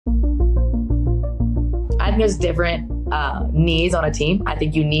think there's different needs on a team. I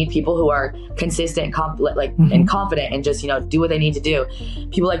think you need people who are consistent, and confident, and just do what they need to do.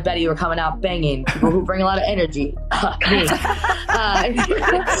 People like Betty who are coming out banging. People who bring a lot of energy. Me.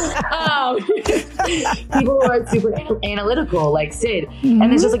 People who are super analytical, like Sid.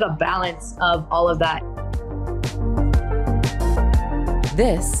 And there's just like a balance of all of that.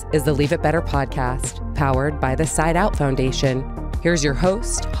 This is the Leave It Better podcast, powered by the Side Out Foundation. Here's your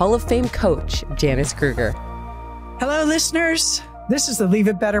host, Hall of Fame coach, Janice Kruger. Hello, listeners. This is the Leave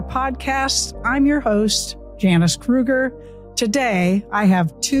It Better podcast. I'm your host, Janice Kruger. Today, I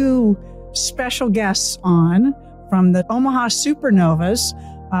have two special guests on from the Omaha Supernovas.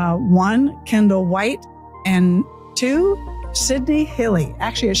 One, Kendall White, and two, Sydney Hilley.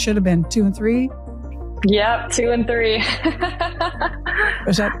 Actually, it should have been 2 and 3. Yep, 2 and 3.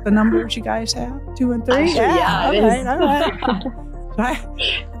 Is that the numbers you guys have? 2 and 3? Actually, yeah, all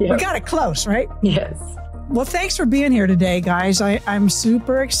right. We got it close, right? Yes. Well, thanks for being here today, guys. I'm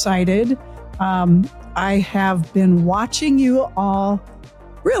super excited. I have been watching you all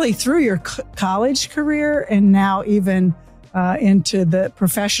really through your college career and now even into the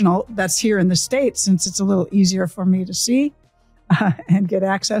professional that's here in the States, since it's a little easier for me to see and get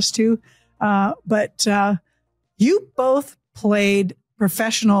access to. But you both played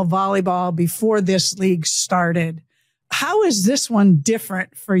professional volleyball before this league started. How is this one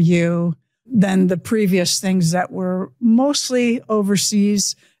different for you than the previous things that were mostly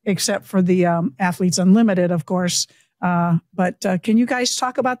overseas, except for the Athletes Unlimited, of course? But can you guys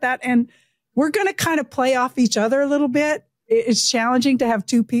talk about that? And we're going to kind of play off each other a little bit. It's challenging to have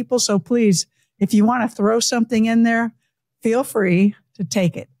two people. So please, if you want to throw something in there, feel free to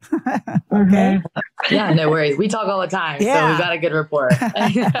take it. Okay. Yeah, no worries. We talk all the time. So we've got a good rapport.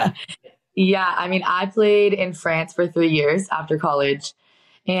 Yeah. I mean, I played in France for 3 years after college.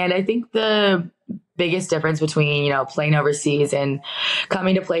 And I think the biggest difference between, playing overseas and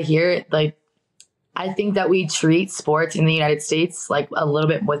coming to play here, I think that we treat sports in the United States like a little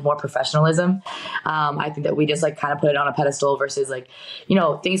bit with more professionalism. I think that we just kind of put it on a pedestal versus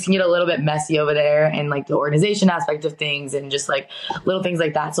things can get a little bit messy over there, and the organization aspect of things and just little things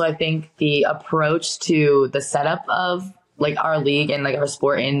like that. So I think the approach to the setup of our league and our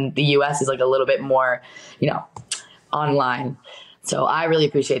sport in the US is a little bit more, online. So I really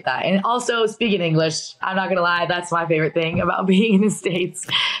appreciate that. And also speaking English, I'm not going to lie, that's my favorite thing about being in the States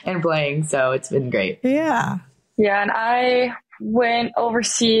and playing. So it's been great. Yeah. Yeah. And I went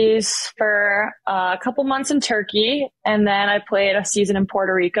overseas for a couple months in Turkey, and then I played a season in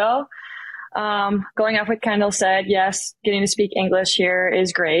Puerto Rico. Going off what Kendall said, yes, getting to speak English here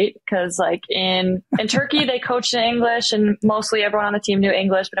is great because in Turkey, they coached in English and mostly everyone on the team knew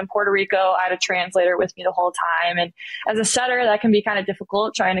English. But in Puerto Rico, I had a translator with me the whole time. And as a setter, that can be kind of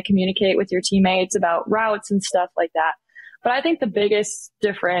difficult trying to communicate with your teammates about routes and stuff like that. But I think the biggest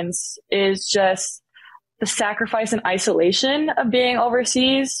difference is just the sacrifice and isolation of being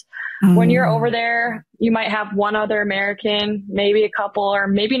overseas. When you're over there, you might have one other American, maybe a couple, or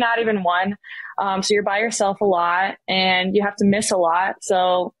maybe not even one. So you're by yourself a lot and you have to miss a lot.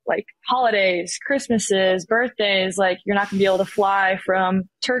 So holidays, Christmases, birthdays, you're not going to be able to fly from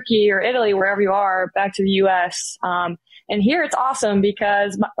Turkey or Italy, wherever you are, back to the US. And here it's awesome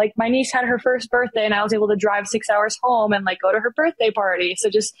because my niece had her first birthday and I was able to drive 6 hours home and go to her birthday party.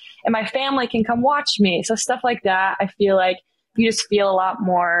 So and my family can come watch me. So stuff like that, I feel like you just feel a lot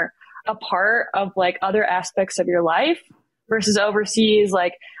more a part of other aspects of your life versus overseas.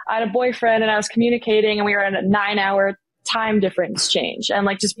 I had a boyfriend and I was communicating and we were at a 9-hour time difference change, and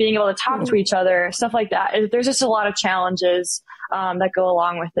just being able to talk to each other, stuff like that. There's just a lot of challenges that go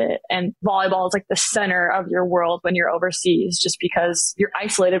along with it. And volleyball is the center of your world when you're overseas, just because you're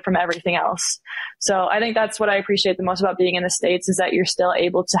isolated from everything else. So I think that's what I appreciate the most about being in the States, is that you're still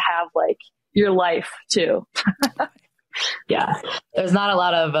able to have your life too. Yeah, there's not a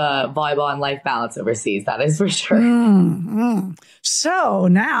lot of volleyball and life balance overseas. That is for sure. So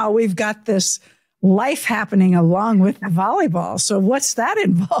now we've got this life happening along with volleyball. So what's that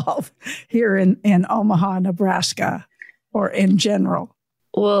involve here in Omaha, Nebraska, or in general?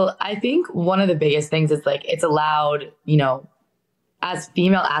 Well, I think one of the biggest things is it's allowed, as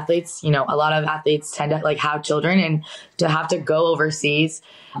female athletes, a lot of athletes tend to have children, and to have to go overseas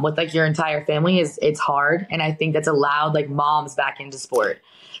with your entire family it's hard. And I think that's allowed moms back into sport.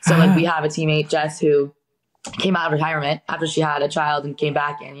 So we have a teammate, Jess, who came out of retirement after she had a child and came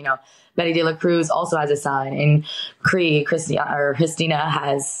back, and Betty De La Cruz also has a son, and Christina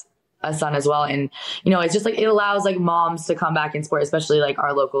has a son as well. And, it's just it allows moms to come back in sport, especially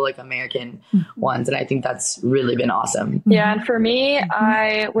our local, American ones. And I think that's really been awesome. Yeah. And for me,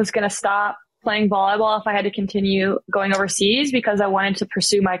 I was going to stop playing volleyball if I had to continue going overseas because I wanted to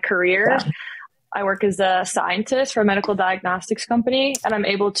pursue my career. Yeah. I work as a scientist for a medical diagnostics company, and I'm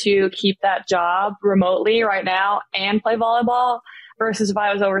able to keep that job remotely right now and play volleyball, versus if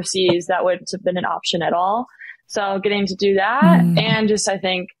I was overseas, that wouldn't have been an option at all. So getting to do that and just, I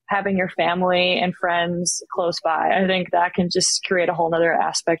think, having your family and friends close by, I think that can just create a whole nother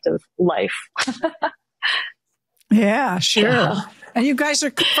aspect of life. Yeah, sure. Yeah. And you guys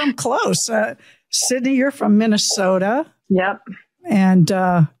are from close. Sydney, you're from Minnesota. Yep.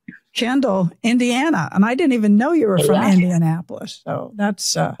 And Kendall, Indiana. And I didn't even know you were from Indianapolis. So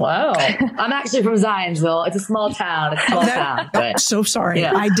that's... Wow. I'm actually from Zionsville. It's a small town. It's a small town. But, so sorry.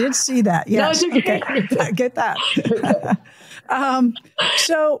 Yeah. I did see that. Yes. No, okay. I get that.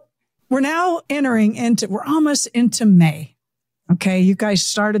 So we're now we're almost into May. Okay. You guys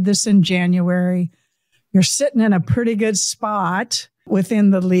started this in January. You're sitting in a pretty good spot within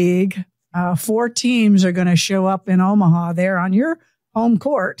the league. 4 teams are going to show up in Omaha there on your home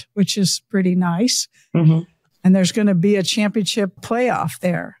court, which is pretty nice. Mm-hmm. And there's going to be a championship playoff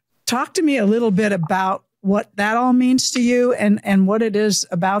there. Talk to me a little bit about what that all means to you and what it is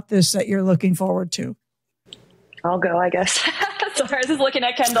about this that you're looking forward to. I'll go, I guess. Sorry, I was just looking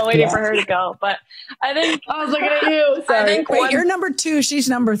at Kendall waiting for her to go. But I think... I was looking at you. Sorry. Wait, you're number 2. She's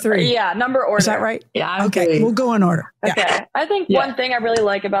number 3. Yeah, number order. Is that right? Yeah. Okay, we'll go in order. Okay. Yeah. I think one thing I really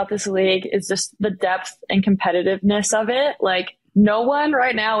like about this league is just the depth and competitiveness of it. Like, no one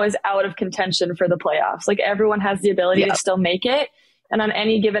right now is out of contention for the playoffs. Like, everyone has the ability to still make it. And on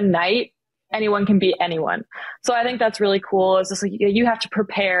any given night, anyone can beat anyone. So I think that's really cool. It's just like you have to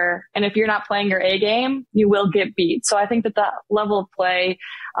prepare. And if you're not playing your A game, you will get beat. So I think that level of play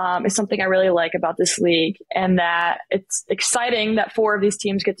is something I really like about this league, and that it's exciting that 4 of these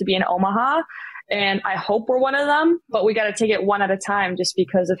teams get to be in Omaha. And I hope we're one of them, but we got to take it one at a time just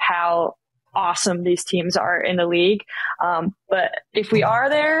because of how awesome these teams are in the league. But if we are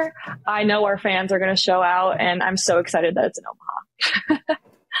there, I know our fans are going to show out, and I'm so excited that it's in Omaha.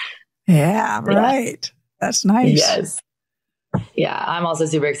 Yeah, right. That's nice. Yes. Yeah, I'm also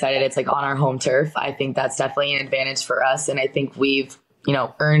super excited. It's like on our home turf. I think that's definitely an advantage for us. And I think we've,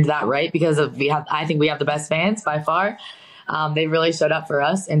 earned that right because I think we have the best fans by far. They really showed up for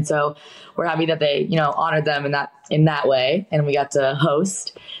us. And so we're happy that they, honored them in that way. And we got to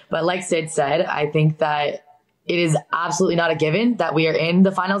host. But like Sid said, I think that it is absolutely not a given that we are in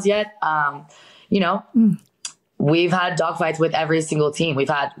the finals yet. We've had dogfights with every single team.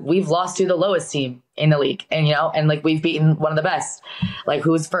 We've lost to the lowest team in the league, and like we've beaten one of the best, like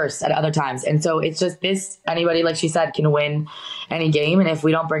who's first at other times. And so it's just anybody, like she said, can win any game. And if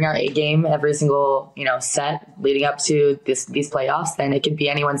we don't bring our A game every single, set leading up to these playoffs, then it can be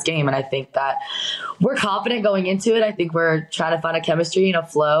anyone's game. And I think that we're confident going into it. I think we're trying to find a chemistry,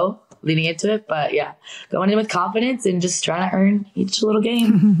 flow leading into it. But yeah, going in with confidence and just trying to earn each little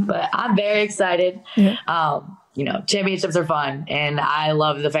game. But I'm very excited. Yeah. Championships are fun, and I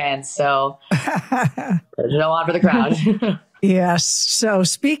love the fans. So no on for the crowd. Yes. So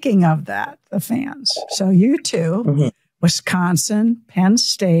speaking of that, the fans. So you two, Wisconsin, Penn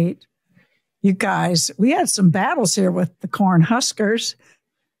State, you guys, we had some battles here with the Cornhuskers,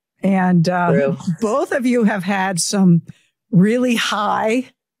 and both of you have had some really high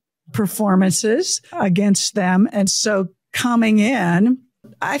performances against them. And so coming in,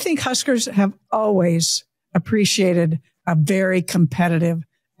 I think Huskers have always appreciated a very competitive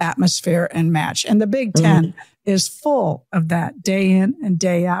atmosphere and match. And the Big Ten is full of that day in and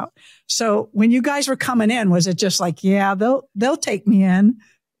day out. So when you guys were coming in, was it just like, yeah, they'll take me in.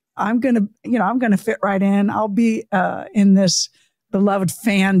 I'm going to fit right in. I'll be in this beloved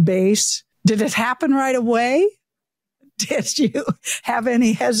fan base. Did it happen right away? Did you have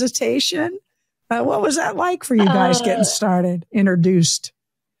any hesitation? What was that like for you guys getting started, introduced?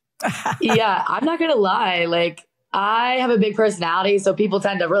 Yeah, I'm not going to lie. Like, I have a big personality, so people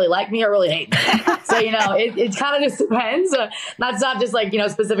tend to really like me or really hate me. So, it kind of just depends. That's not just like,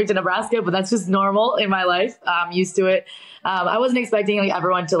 specific to Nebraska, but that's just normal in my life. I'm used to it. I wasn't expecting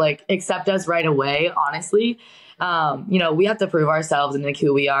everyone to accept us right away, honestly. We have to prove ourselves and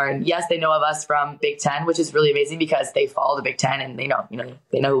who we are. And yes, they know of us from Big Ten, which is really amazing because they follow the Big Ten and they know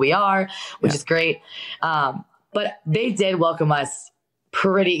who we are, which is great. But they did welcome us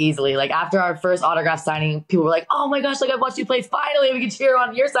pretty easily. Like after our first autograph signing, people were like, "Oh my gosh, I've watched you play. Finally, we can cheer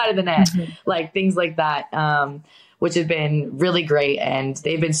on your side of the net." Like things like that, which has been really great. And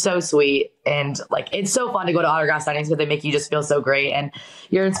they've been so sweet. And it's so fun to go to autograph signings because they make you just feel so great. And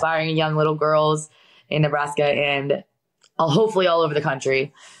you're inspiring young little girls in Nebraska and hopefully all over the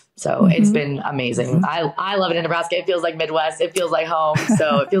country. So it's been amazing. I love it in Nebraska. It feels like Midwest. It feels like home.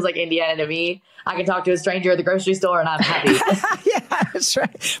 So it feels like Indiana to me. I can talk to a stranger at the grocery store and I'm happy. Yeah, that's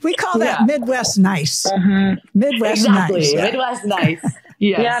right. We call that Midwest nice. Midwest nice. Yeah. Midwest nice.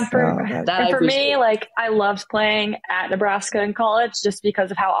 Yes. Yeah, and for me, like, I loved playing at Nebraska in college just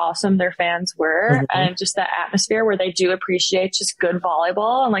because of how awesome their fans were and just that atmosphere where they do appreciate just good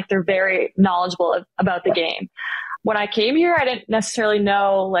volleyball and like they're very knowledgeable about the game. When I came here, I didn't necessarily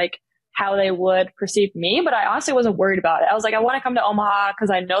know like how they would perceive me, but I honestly wasn't worried about it. I was like, I want to come to Omaha because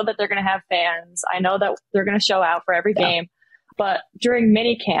I know that they're going to have fans. I know that they're going to show out for every game. But during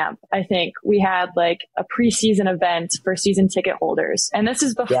mini camp, I think we had like a preseason event for season ticket holders. And this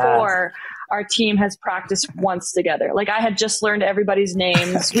is before our team has practiced once together. Like I had just learned everybody's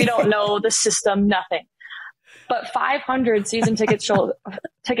names. We don't know the system, nothing. But 500 season ticket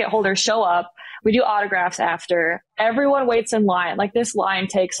holders show up. We do autographs after. Everyone waits in line. Like this line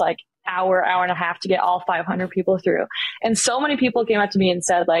takes like hour and a half to get all 500 people through. And so many people came up to me and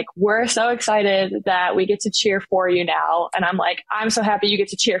said like, we're so excited that we get to cheer for you now. And I'm like, I'm so happy you get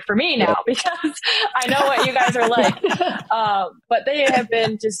to cheer for me now because I know what you guys are like. But they have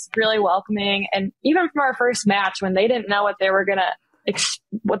been just really welcoming. And even from our first match when they didn't know what they were going to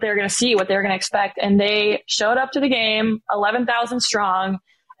what they were going to see, what they were going to expect. And they showed up to the game 11,000 strong.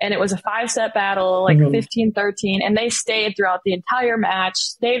 And it was a 5-set battle, like 15-13. And they stayed throughout the entire match,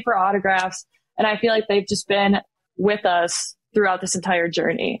 stayed for autographs. And I feel like they've just been with us throughout this entire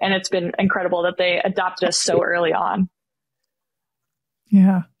journey. And it's been incredible that they adopted us so early on.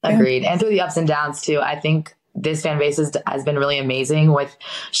 Yeah. Agreed. And through the ups and downs too, I think this fan base has been really amazing with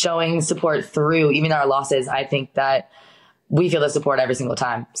showing support through even our losses. I think that we feel the support every single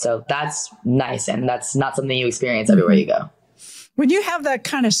time. So that's nice. And that's not something you experience everywhere you go. When you have that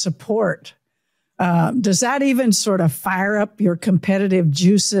kind of support, does that even sort of fire up your competitive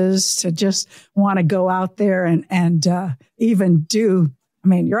juices to just want to go out there and even do? I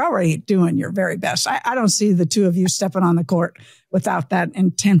mean, you're already doing your very best. I don't see the two of you stepping on the court without that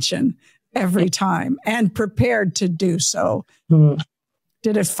intention every time and prepared to do so.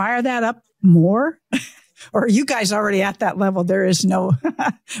 Did it fire that up more? Or are you guys already at that level? There is no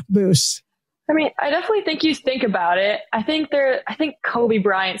boost. I mean, I definitely think you think about it. I think Kobe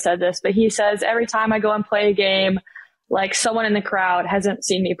Bryant said this, but he says every time I go and play a game, like someone in the crowd hasn't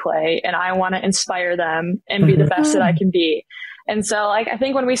seen me play and I want to inspire them and be the best that I can be. And so like, I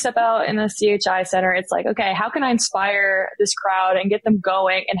think when we step out in the CHI Center, it's like, okay, how can I inspire this crowd and get them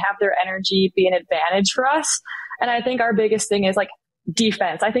going and have their energy be an advantage for us? And I think our biggest thing is like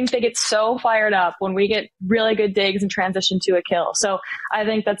defense. I think they get so fired up when we get really good digs and transition to a kill. So I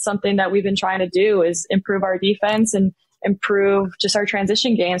think that's something that we've been trying to do is improve our defense and improve just our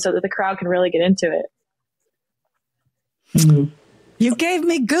transition game so that the crowd can really get into it. You gave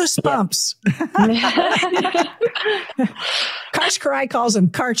me goosebumps. Karch Karai calls them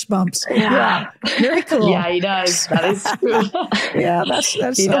Karch bumps. Yeah. Very cool. Yeah, he does. That is true. Yeah, that's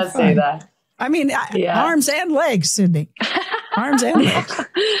he so does fun. say that. I mean, arms and legs, Sydney. Arms and legs.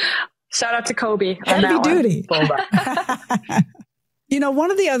 Shout out to Kobe. Heavy duty. You know,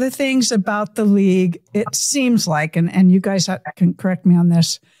 one of the other things about the league, it seems like, and you guys can correct me on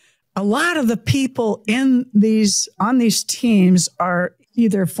this, a lot of the people on these teams are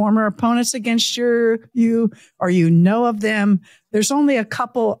either former opponents against you or you know of them. There's only a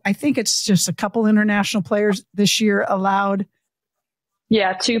couple, I think it's just a couple international players this year allowed.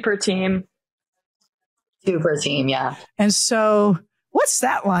 Yeah, 2 per team. 2 per team, yeah. And so what's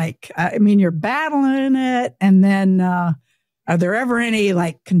that like? I mean, you're battling it. And then are there ever any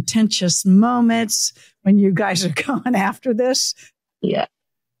like contentious moments when you guys are going after this? Yeah.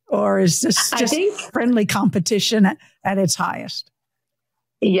 Or is this just friendly competition at its highest?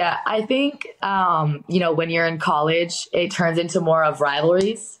 Yeah, I think, when you're in college, it turns into more of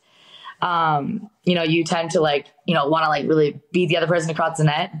rivalries. You tend to want to really beat the other person across the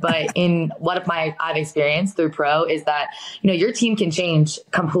net. But in what I've experienced through pro is that, your team can change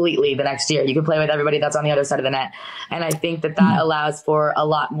completely the next year. You can play with everybody that's on the other side of the net. And I think that allows for a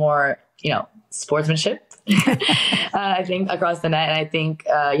lot more, sportsmanship, I think across the net. And I think,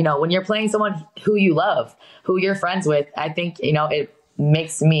 when you're playing someone who you love, who you're friends with, I think, it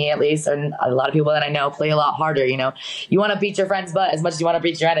makes me at least, and a lot of people that I know, play a lot harder. You want to beat your friend's butt as much as you want to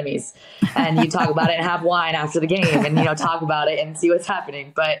beat your enemies, and you talk about it and have wine after the game and, talk about it and see what's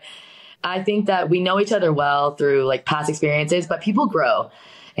happening. But I think that we know each other well through past experiences, but people grow.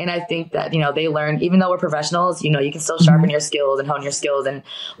 And I think that, they learn, even though we're professionals, you can still sharpen your skills and hone your skills and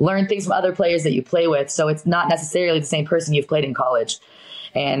learn things from other players that you play with. So it's not necessarily the same person you've played in college.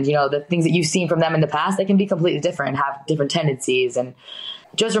 And, the things that you've seen from them in the past, they can be completely different, have different tendencies. And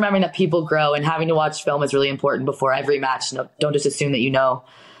just remembering that people grow, and having to watch film is really important before every match. Don't just assume that you know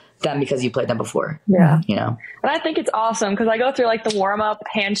them because you played them before. Yeah. You know? And I think it's awesome because I go through like the warm up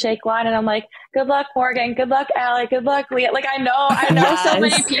handshake line and I'm like, good luck, Morgan. Good luck, Allie. Good luck, Leah. Like I know Yes. so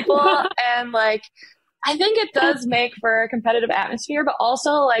many people, and like, I think it does make for a competitive atmosphere, but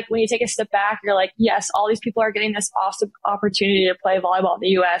also like when you take a step back, you're like, yes, all these people are getting this awesome opportunity to play volleyball in the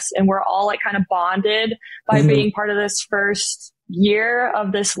US, and we're all like kind of bonded by being part of this first year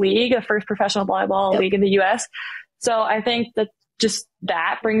of this league, the first professional volleyball league in the US. So I think that just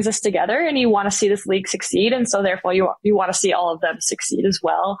that brings us together, and you want to see this league succeed. And so therefore you want to see all of them succeed as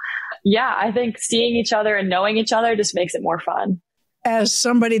well. Yeah. I think seeing each other and knowing each other just makes it more fun. As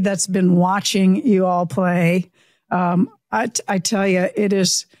somebody that's been watching you all play, I tell you, it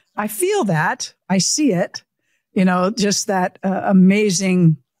is, I feel that, I see it, you know, just that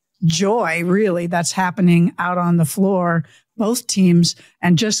amazing joy really that's happening out on the floor, both teams,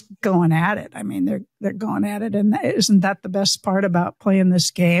 and just going at it. I mean, they're going at it. And isn't that the best part about playing this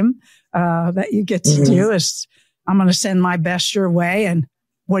game that you get to do is I'm going to send my best your way. And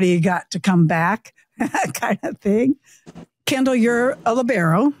what do you got to come back kind of thing. Kendall, you're a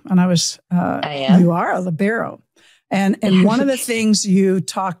libero, and I am. You are a libero. And one of the things you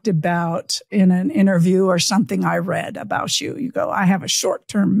talked about in an interview or something I read about you, you go, I have a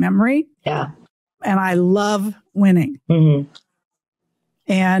short-term memory. Yeah. And I love winning.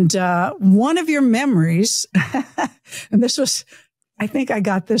 And one of your memories, and this was, I think I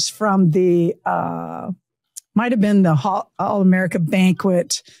got this from the, might have been the All-America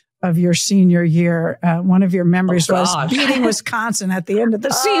banquet of your senior year. One of your memories was beating Wisconsin at the end of the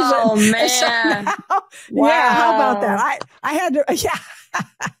season. Oh, man. So now, wow. Yeah, how about that? I had to, yeah,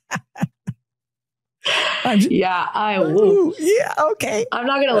 okay. I'm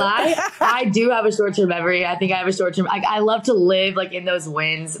not gonna lie, I do have a short-term memory. I think I have a short-term. I love to live like in those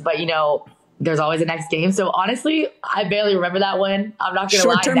wins, but you know, there's always a next game. So honestly, I barely remember that one. I'm not gonna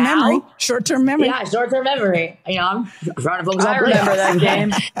lie. Short-term memory. Yeah, short-term memory. You know, I'm trying to focus on. I remember that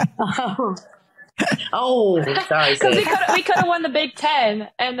game. Oh, sorry. Because we could have won the Big Ten,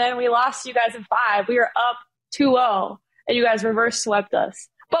 and then we lost you guys in 5. We were up 2-0, and you guys reverse swept us.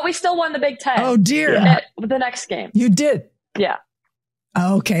 But we still won the Big Ten. Oh, dear. The next game. You did? Yeah.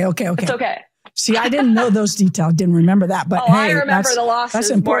 Okay. It's okay. See, I didn't know those details. Didn't remember that. But I remember the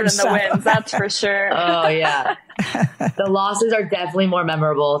losses more than the wins. That's for sure. Oh, yeah. The losses are definitely more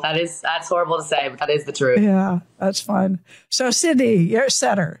memorable. That's horrible to say, but that is the truth. Yeah, that's fun. So, Sydney, you're a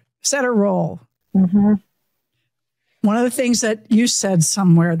setter role. One of the things that you said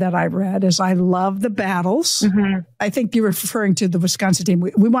somewhere that I read is I love the battles. I think you're referring to the Wisconsin team.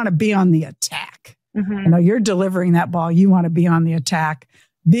 We want to be on the attack. You know, you're delivering that ball. You want to be on the attack,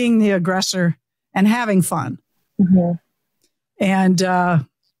 being the aggressor and having fun. And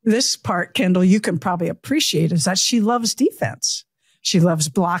this part, Kendall, you can probably appreciate is that she loves defense. She loves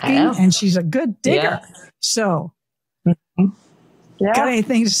blocking and she's a good digger. Yeah. So got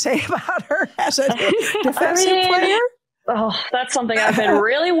anything to say about her as a defensive player? Oh, that's something I've been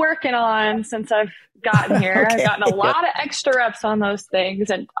really working on since I've gotten here. I've gotten a lot of extra reps on those things,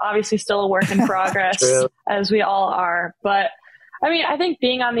 and obviously still a work in progress as we all are. But I mean, I think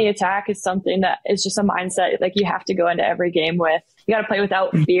being on the attack is something that is just a mindset like you have to go into every game with. You got to play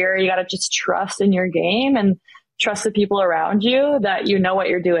without fear. You got to just trust in your game and trust the people around you that you know what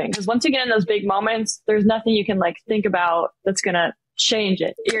you're doing. Because once you get in those big moments, there's nothing you can like think about that's going to change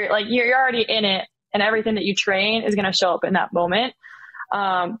it. You're already in it, and everything that you train is going to show up in that moment.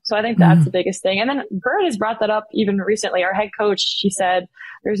 So I think that's the biggest thing. And then Bird has brought that up even recently. Our head coach, she said,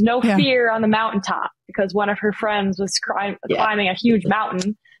 there's no fear on the mountaintop, because one of her friends was climbing a huge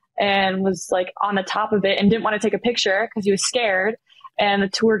mountain and was like on the top of it and didn't want to take a picture because he was scared. And the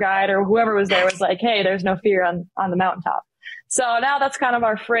tour guide or whoever was there was like, hey, there's no fear on the mountaintop. So now that's kind of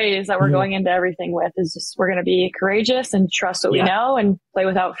our phrase that we're going into everything with, is just we're going to be courageous and trust what we know and play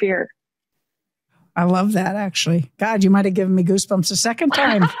without fear. I love that, actually. God, you might have given me goosebumps a second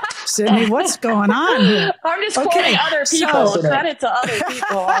time. Sydney, what's going on here? I'm just quoting other people. So, credit to other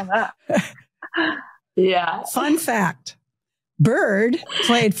people on that. Yeah. Fun fact. Bird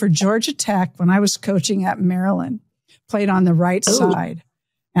played for Georgia Tech when I was coaching at Maryland. Played on the right side.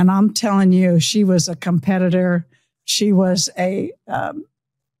 And I'm telling you, she was a competitor. She was a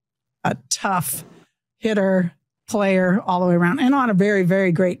tough hitter, player all the way around, and on a very,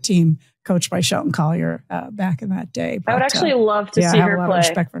 very great team coached by Shelton Collier back in that day. But, I would actually love to see her play,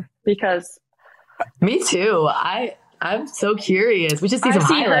 respect for her. Because me too. I'm so curious. We should see some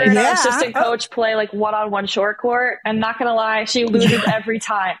highlights. Her assistant coach play like one-on-one short court, and not gonna lie, she loses every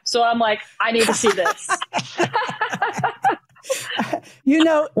time. So I'm like, I need to see this.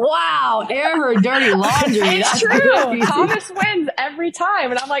 Wow, air her dirty laundry. It's true. Thomas wins every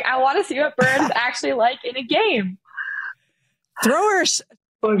time. And I'm like, I want to see what Burns actually like in a game. Throw her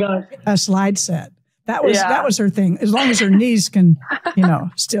Oh, God. a slide set. That was her thing. As long as her knees can,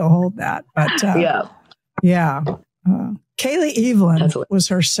 still hold that. But Kaylee Evelyn was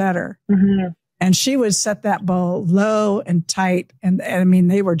her setter. Mm-hmm. And she would set that ball low and tight. And I mean,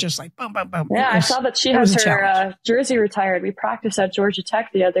 they were just like, boom, boom, boom. Yeah, I saw that she has her jersey retired. We practiced at Georgia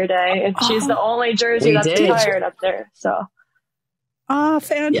Tech the other day, and she's the only jersey that's retired up there. So. Oh,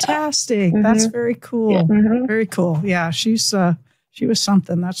 fantastic. Yeah. That's very cool. Yeah. Mm-hmm. Very cool. Yeah, she was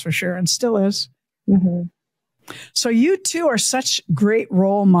something, that's for sure, and still is. Mm-hmm. So you two are such great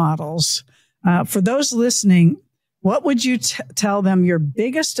role models. For those listening, what would you tell them your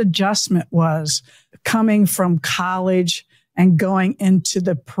biggest adjustment was coming from college and going into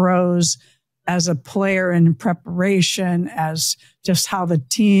the pros as a player in preparation, as just how the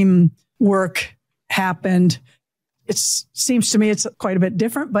team work happened? It seems to me it's quite a bit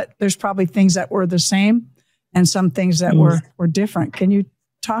different, but there's probably things that were the same and some things that were different. Can you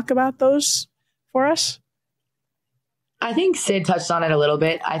talk about those for us? I think Sid touched on it a little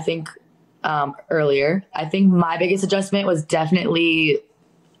bit. I think earlier, I think my biggest adjustment was definitely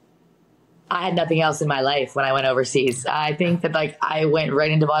I had nothing else in my life when I went overseas. I think that I went right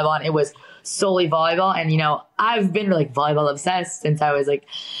into volleyball and it was solely volleyball. And, I've been volleyball obsessed since I was a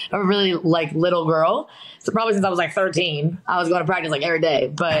really little girl. So probably since I was 13, I was going to practice every day.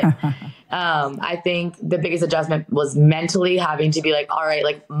 But I think the biggest adjustment was mentally having to be all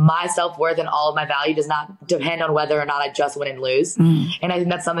right, my self-worth and all of my value does not depend on whether or not I just win and lose. Mm. And I think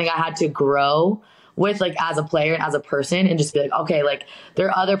that's something I had to grow with as a player and as a person, and just be okay, there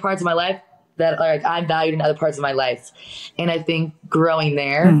are other parts of my life that I'm valued in other parts of my life. And I think growing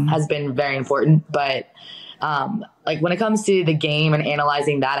there has been very important. But when it comes to the game and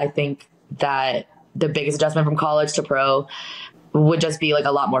analyzing that, I think that the biggest adjustment from college to pro would just be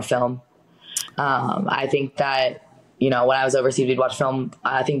a lot more film. I think that, when I was overseas, we'd watch film,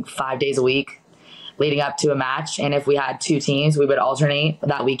 I think 5 days a week leading up to a match. And if we had two teams, we would alternate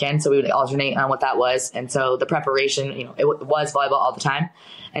that weekend. So we would alternate on what that was. And so the preparation, it was volleyball all the time.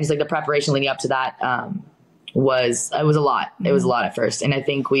 And just the preparation leading up to that was a lot. It was a lot at first. And I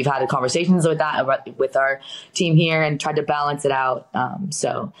think we've had conversations with that with our team here and tried to balance it out.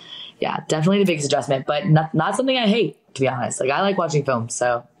 So yeah, definitely the biggest adjustment, but not something I hate, to be honest. I like watching film.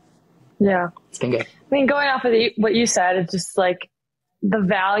 So yeah, it's been good. I mean, going off of what you said, it's just the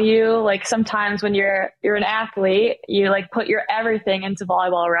value, sometimes when you're an athlete, you put your everything into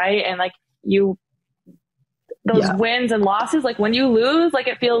volleyball, right? And those wins and losses, when you lose,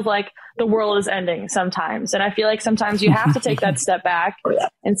 it feels like the world is ending sometimes. And I feel sometimes you have to take that step back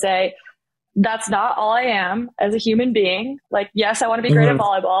and say, that's not all I am as a human being. Yes, I want to be great at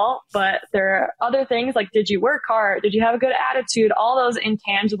volleyball, but there are other things did you work hard? Did you have a good attitude? All those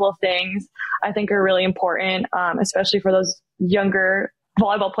intangible things I think are really important, especially for those younger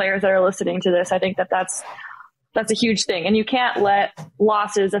volleyball players that are listening to this. I think that's a huge thing. And you can't let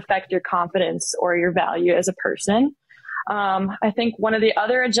losses affect your confidence or your value as a person. I think one of the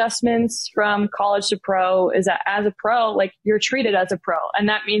other adjustments from college to pro is that as a pro, you're treated as a pro. And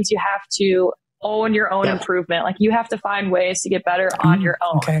that means you have to own your own improvement. You have to find ways to get better on your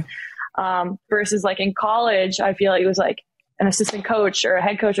own. Okay. Versus in college, I feel it was an assistant coach or a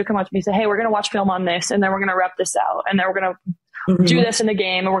head coach would come up to me and say, hey, we're going to watch film on this. And then we're going to rep this out. And then we're going to do this in the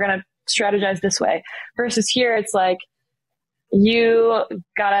game. And we're going to strategize this way. Versus here, it's you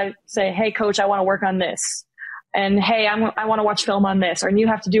gotta say, hey coach, I want to work on this. And hey, I want to watch film on this. And you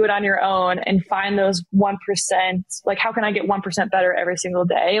have to do it on your own and find those 1%. How can I get 1% better every single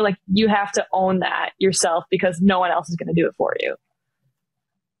day? You have to own that yourself because no one else is going to do it for you.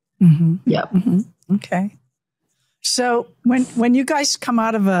 Mm-hmm. Yeah. Mm-hmm. Okay. So when you guys come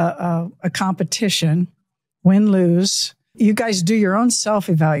out of a competition, win, lose, you guys do your own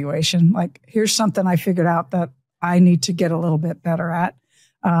self-evaluation. Here's something I figured out that I need to get a little bit better at.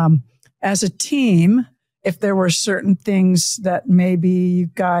 As a team, if there were certain things that maybe you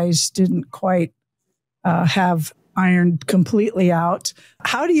guys didn't quite have ironed completely out,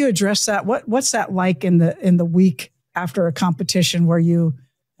 how do you address that? What's that like in the week after a competition where you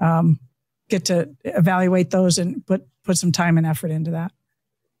get to evaluate those and put some time and effort into that?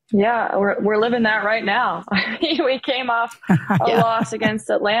 Yeah, we're living that right now. We came off a loss against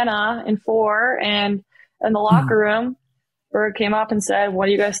Atlanta in 4, and in the locker room, Berg came up and said, what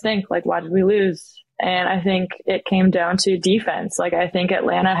do you guys think? Why did we lose? And I think it came down to defense. I think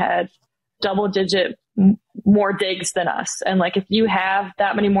Atlanta had double-digit more digs than us. And like, if you have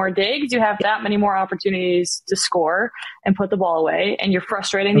that many more digs, you have that many more opportunities to score and put the ball away, and you're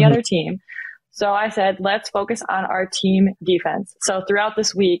frustrating the other team. So I said, let's focus on our team defense. So throughout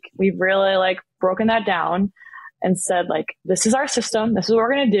this week, we've really like broken that down and said, like, this is our system. This is what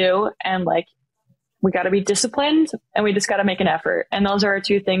we're going to do. And like, we got to be disciplined, and we just got to make an effort. And those are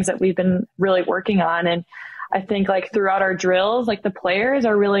 2 things that we've been really working on. And I think like throughout our drills, like the players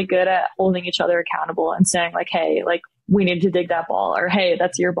are really good at holding each other accountable and saying like, hey, like we need to dig that ball, or hey,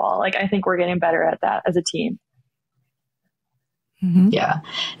 that's your ball. Like, I think we're getting better at that as a team. Mm-hmm. Yeah.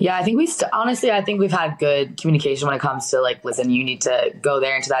 I think honestly, I think we've had good communication when it comes to like, listen, you need to go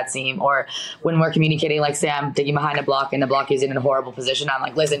there into that seam. Or when we're communicating, like say I'm digging behind a block and the block is in a horrible position, I'm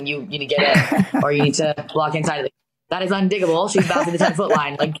like, listen, you need to get in, or you need to block inside of it. That is undiggable. She's bouncing the 10-foot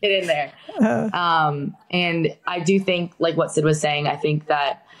line. Like, get in there. And I do think, like what Sid was saying, I think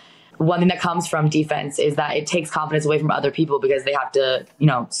that one thing that comes from defense is that it takes confidence away from other people, because they have to,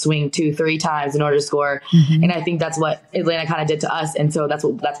 swing 2-3 times in order to score. Mm-hmm. And I think that's what Atlanta kind of did to us. And so that's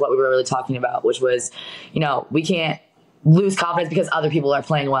what we were really talking about, which was, we can't lose confidence because other people are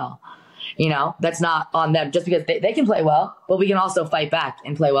playing well. That's not on them, just because they can play well, but we can also fight back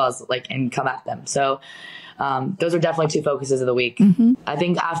and play well and come at them. So those are definitely 2 focuses of the week. Mm-hmm. I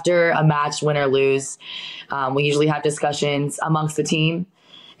think after a match, win or lose, we usually have discussions amongst the team.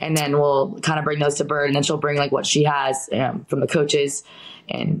 And then we'll kind of bring those to Bird, and then she'll bring like what she has from the coaches,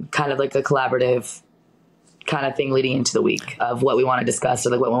 and kind of like a collaborative kind of thing leading into the week of what we want to discuss, or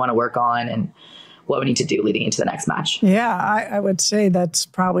like what we want to work on and what we need to do leading into the next match. Yeah, I would say that's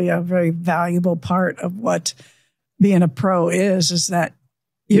probably a very valuable part of what being a pro is that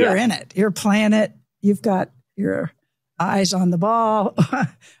you're in it, you're playing it, you've got your eyes on the ball.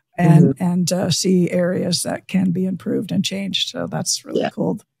 And see areas that can be improved and changed. So that's really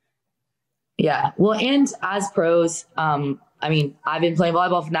cool. Yeah. Well, and as pros, I've been playing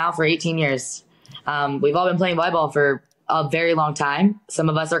volleyball now for 18 years. We've all been playing volleyball for a very long time. Some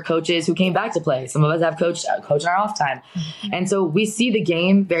of us are coaches who came back to play. Some of us have coach in our off time. Mm-hmm. And so we see the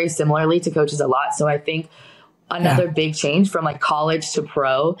game very similarly to coaches a lot. So I think another big change from like college to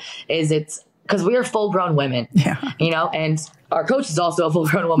pro is it's because we are full grown women, and our coach is also a full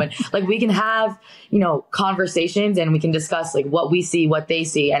grown woman. Like, we can have, conversations, and we can discuss like what we see, what they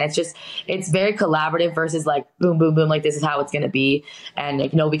see. And it's very collaborative versus like boom, boom, boom. Like, this is how it's going to be. And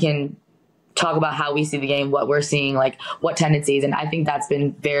we can talk about how we see the game, what we're seeing, like what tendencies. And I think that's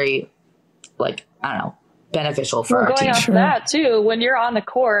been very, like, I don't know, beneficial for our team. Going off that too, when you're on the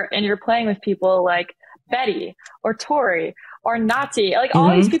court and you're playing with people like Betty or Tori or Nati, like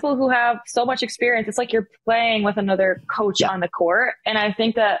all these people who have so much experience, it's like you're playing with another coach on the court. And I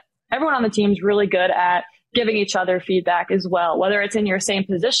think that everyone on the team is really good at giving each other feedback as well, whether it's in your same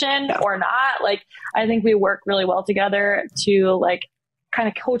position or not. Like, I think we work really well together to like kind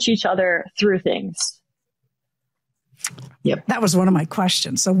of coach each other through things. Yep. That was one of my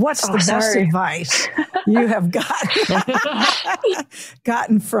questions. So what's the best advice you have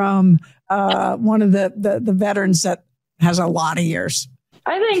gotten from one of the veterans that has a lot of years?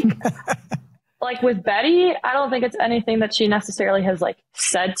 I think like with Betty, I don't think it's anything that she necessarily has like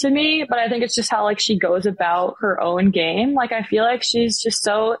said to me, but I think it's just how like she goes about her own game. Like, I feel like she's just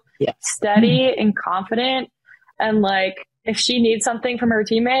so steady and confident, and like, if she needs something from her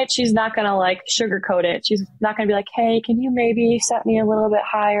teammate, she's not going to like sugarcoat it. She's not going to be like, hey, can you maybe set me a little bit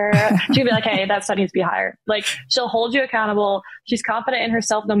higher? She'll be like, hey, that set needs to be higher. Like, she'll hold you accountable. She's confident in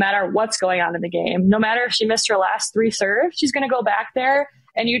herself no matter what's going on in the game. No matter if she missed her last 3 serves, she's going to go back there,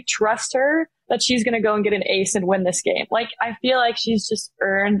 and you trust her that she's going to go and get an ace and win this game. Like, I feel like she's just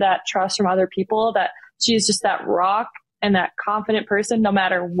earned that trust from other people, that she's just that rock and that confident person no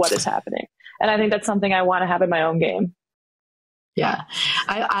matter what is happening. And I think that's something I want to have in my own game. Yeah,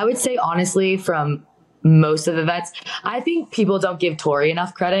 I would say honestly, from most of the vets, I think people don't give Tori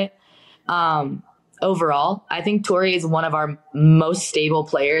enough credit. Overall, I think Tori is one of our most stable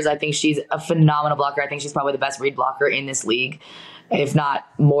players. I think she's a phenomenal blocker. I think she's probably the best read blocker in this league, if not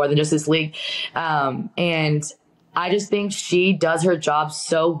more than just this league. And I just think she does her job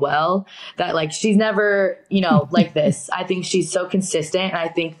so well that like, she's never, like this. I think she's so consistent. And I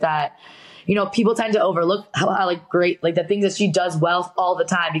think that, people tend to overlook how like great, like the things that she does well all the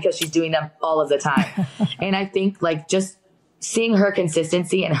time, because she's doing them all of the time. And I think like just seeing her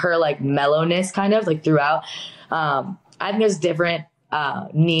consistency and her like mellowness kind of like throughout, I think there's different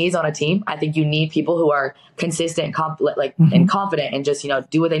needs on a team. I think you need people who are consistent, and confident, and just,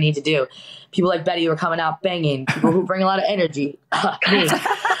 do what they need to do. People like Betty who are coming out banging, people who bring a lot of energy. Me.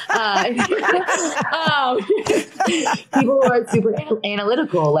 People who are super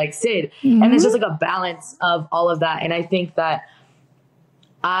analytical, like Sid. Mm-hmm. And it's just like a balance of all of that. And I think that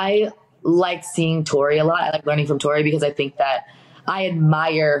I like seeing Tori a lot. I like learning from Tori because I think that I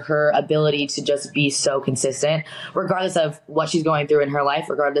admire her ability to just be so consistent, regardless of what she's going through in her life,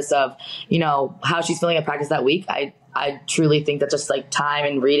 regardless of, how she's feeling at practice that week. I truly think that just like time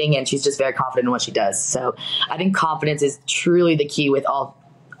and reading, and she's just very confident in what she does. So I think confidence is truly the key with all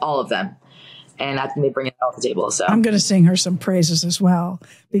of them. And I think they bring it all to the table. So I'm going to sing her some praises as well,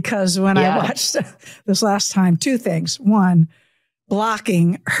 because when I watched this last time, two things. One,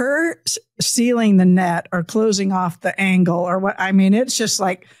 blocking, her sealing the net or closing off the angle or what. I mean, it's just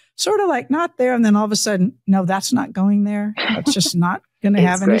like sort of like not there. And then all of a sudden, no, that's not going there. That's just not going to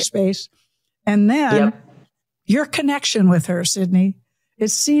have any space. And then your connection with her, Sydney, it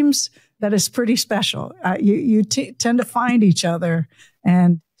seems that it's pretty special. You tend to find each other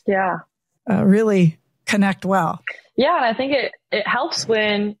and really connect well. Yeah, and I think it helps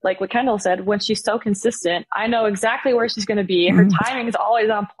when, like what Kendall said, when she's so consistent. I know exactly where she's going to be. Her timing is always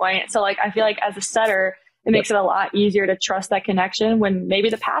on point. So like, I feel like as a setter, it makes it a lot easier to trust that connection. When maybe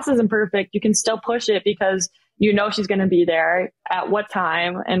the pass isn't perfect, you can still push it because you know she's going to be there at what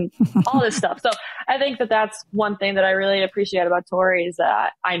time and all this stuff. So I think that that's one thing that I really appreciate about Tori is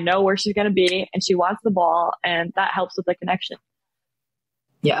that I know where she's going to be and she wants the ball, and that helps with the connection.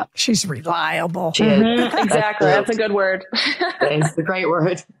 Yeah. She's reliable. She is. Exactly. That's a good word. It's a great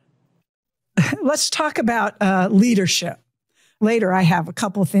word. Let's talk about leadership. Later, I have a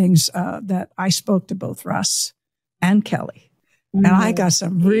couple of things that I spoke to both Russ and Kelly, and I got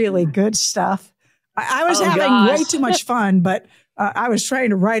some really good stuff. I was having way too much fun, but I was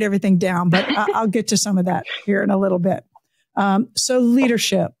trying to write everything down, but I'll get to some of that here in a little bit. So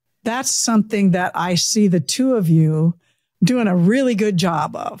leadership, that's something that I see the two of you doing a really good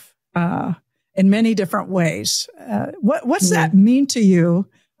job of in many different ways. What's that mean to you?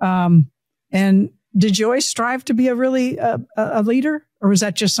 And did you always strive to be a really a leader, or was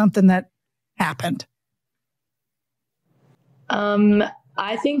that just something that happened?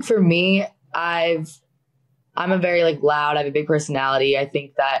 I think for me, I'm a very loud, I have a big personality. I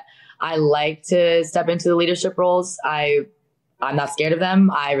think that I like to step into the leadership roles. I'm not scared of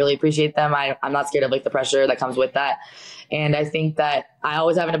them. I really appreciate them. I'm not scared of the pressure that comes with that. And I think that I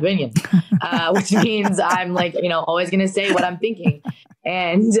always have an opinion, which means I'm always going to say what I'm thinking.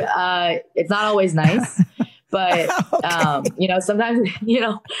 And it's not always nice, but sometimes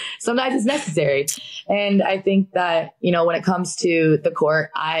it's necessary. And I think that, when it comes to the court,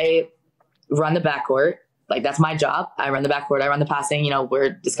 I run the backcourt. That's my job. I run the backcourt. I run the passing.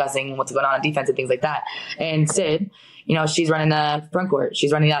 We're discussing what's going on defense and things like that. And Sid, she's running the front court.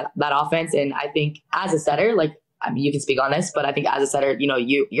 She's running that offense. And I think as a setter, you can speak on this, but I think as a setter,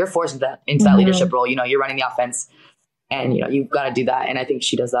 you're forced into that leadership role. You're running the offense, and you've got to do that. And I think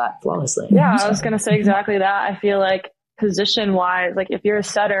she does that flawlessly. Yeah, I was going to say exactly that. I feel like position wise, if you're a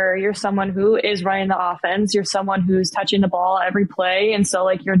setter, you're someone who is running the offense. You're someone who's touching the ball every play, and so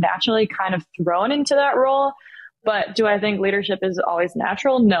you're naturally kind of thrown into that role. But do I think leadership is always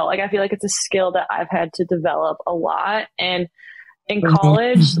natural? No. I feel like it's a skill that I've had to develop a lot. And in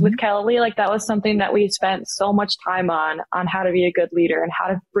college with Kelly, that was something that we spent so much time on how to be a good leader and how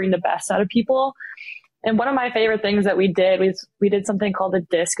to bring the best out of people. And one of my favorite things that we did was we did something called the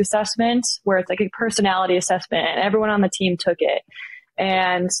DISC assessment, where it's a personality assessment, and everyone on the team took it.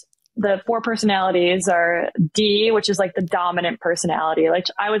 And the 4 personalities are D, which is the dominant personality.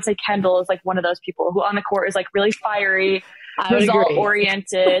 I would say Kendall is one of those people who on the court is really fiery, result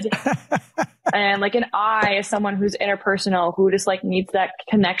oriented. And an I is someone who's interpersonal, who just needs that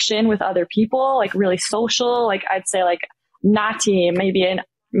connection with other people, really social. I'd say Nati, maybe an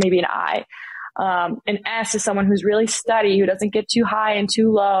I. An S is someone who's really steady, who doesn't get too high and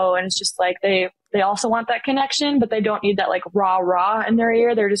too low. And it's just they also want that connection, but they don't need that rah in their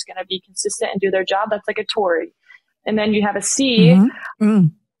ear. They're just going to be consistent and do their job. That's a Tori. And then you have a C,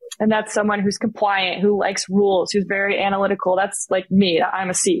 and that's someone who's compliant, who likes rules, who's very analytical. That's me. I'm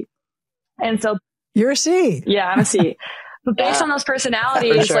a C. And so you're a C. Yeah, I'm a C. But based on those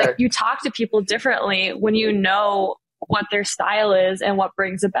personalities, you talk to people differently when you know what their style is and what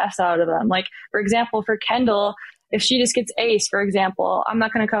brings the best out of them. For example, for Kendall, if she just gets ace, for example, I'm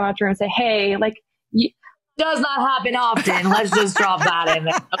not going to come up to her and say, hey, does not happen often. Let's just drop that in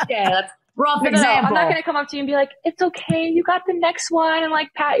there. Okay, that's rough example. I'm not going to come up to you and be it's okay, you got the next one, and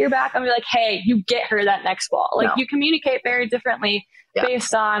pat your back. I'm going to be hey, you get her that next ball. You communicate very differently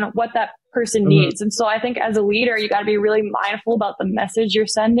based on what that person needs. And so I think as a leader, you got to be really mindful about the message you're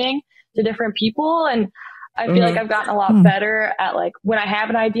sending to different people. And I feel like I've gotten a lot better at like when I have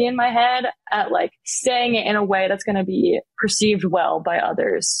an idea in my head at like saying it in a way that's going to be perceived well by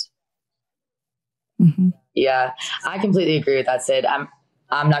others. Yeah, I completely agree with that, Sid. I'm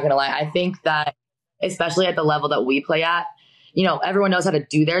not going to lie. I think that especially at the level that we play at, you know, everyone knows how to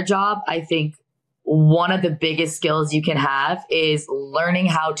do their job. I think one of the biggest skills you can have is learning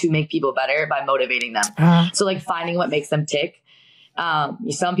how to make people better by motivating them. So like finding what makes them tick.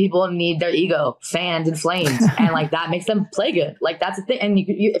 Some people need their ego fanned and flamed, and like that makes them play good. Like that's the thing. And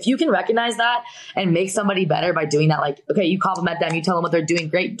if you can recognize that and make somebody better by doing that, like, okay, you compliment them, you tell them what they're doing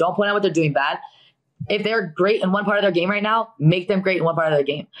great. Don't point out what they're doing bad. If they're great in one part of their game right now, make them great in one part of their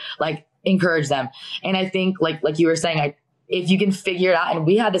game. Like encourage them. And I think like you were saying, if you can figure it out, and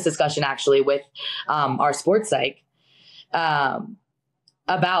we had this discussion actually with our sports psych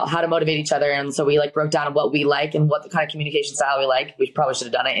about how to motivate each other. And so we like broke down what we like and what the kind of communication style we like. We probably should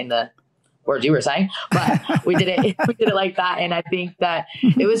have done it in the words you were saying, but we did it like that. And I think that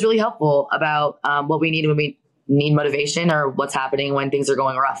it was really helpful about what we need when we need motivation or what's happening when things are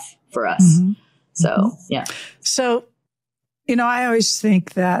going rough for us. So, yeah. So, you know, I always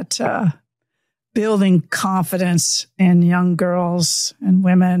think that building confidence in young girls and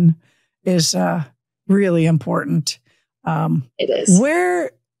women is really important. It is. When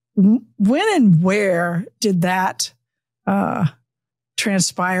and where did that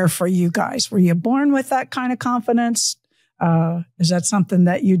transpire for you guys? Were you born with that kind of confidence? Is that something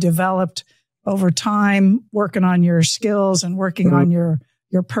that you developed over time, working on your skills and working on your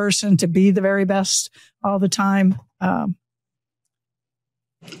person to be the very best all the time?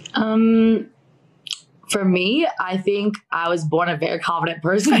 For me, I think I was born a very confident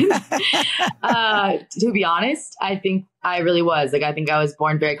person. To be honest, I think I really was. Like, I think I was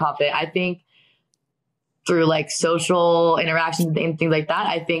born very confident. I think through like social interactions and things like that,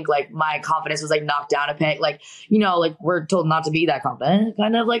 I think like my confidence was like knocked down a peg. Like, you know, like we're told not to be that confident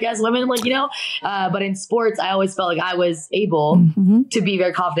kind of like as women, like, you know, but in sports, I always felt like I was able to be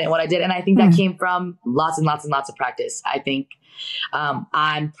very confident in what I did. And I think that came from lots and lots and lots of practice. I think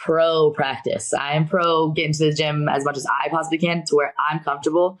I'm pro practice. I am pro getting to the gym as much as I possibly can to where I'm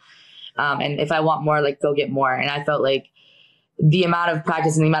comfortable. And if I want more, like go get more. And I felt like the amount of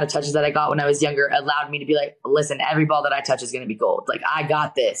practice and the amount of touches that I got when I was younger allowed me to be like, listen, every ball that I touch is going to be gold. Like I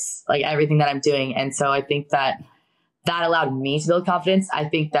got this, like everything that I'm doing. And so I think that allowed me to build confidence. I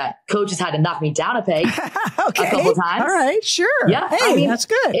think that coaches had to knock me down a peg a couple times. All right, sure. Yeah, hey, I mean, that's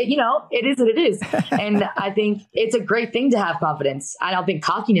good. You know, it is what it is. And I think it's a great thing to have confidence. I don't think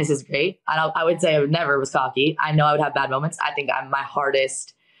cockiness is great. I would say I never was cocky. I know I would have bad moments. I think I'm my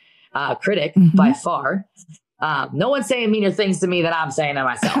hardest critic by far. No one's saying meaner things to me than I'm saying to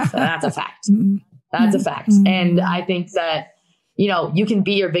myself. And that's a fact. That's a fact. And I think that, you know, you can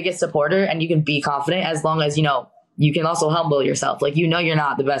be your biggest supporter and you can be confident as long as, you know, you can also humble yourself. Like, you know, you're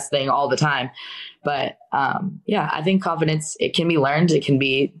not the best thing all the time. But yeah, I think confidence, it can be learned. It can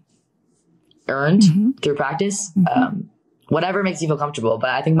be earned through practice. Whatever makes you feel comfortable.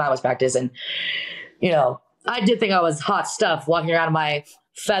 But I think mine was practice. And, you know, I did think I was hot stuff walking around in my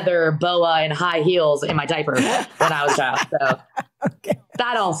feather boa and high heels in my diaper when I was a child. So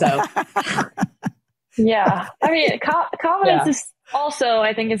that also. Yeah. I mean, confidence is also,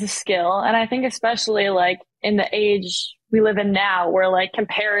 I think, is a skill. And I think especially like in the age we live in now where like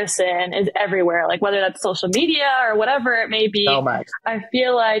comparison is everywhere, like whether that's social media or whatever it may be. So much. I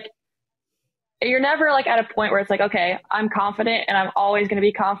feel like you're never like at a point where it's like, okay, I'm confident and I'm always going to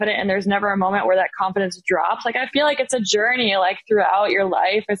be confident. And there's never a moment where that confidence drops. Like, I feel like it's a journey, like throughout your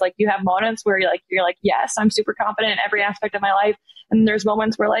life. It's like, you have moments where you're like, yes, I'm super confident in every aspect of my life. And there's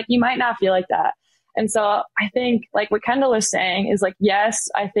moments where like, you might not feel like that. And so I think like what Kendall is saying is like, yes,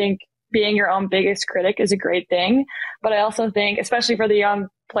 I think being your own biggest critic is a great thing. But I also think, especially for the young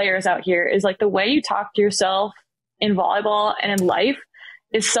players out here, is like the way you talk to yourself in volleyball and in life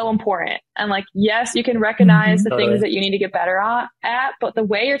is so important. And like, yes, you can recognize the things that you need to get better at, but the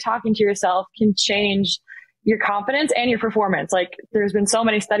way you're talking to yourself can change your confidence and your performance. Like, there's been so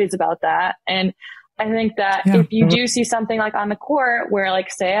many studies about that. And I think that if you do see something like on the court where like,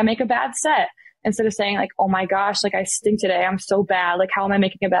 say I make a bad set, instead of saying like, oh my gosh, like I stink today, I'm so bad. Like, how am I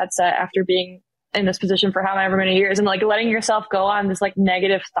making a bad set after being in this position for however many years? And like letting yourself go on this like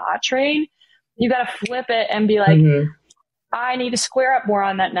negative thought train, you got to flip it and be like, I need to square up more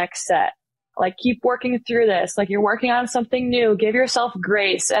on that next set. Like, keep working through this. Like, you're working on something new. Give yourself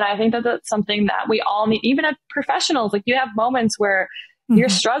grace. And I think that that's something that we all need, even as professionals. Like, you have moments where you're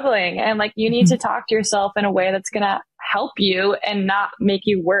struggling and like you need to talk to yourself in a way that's going to help you and not make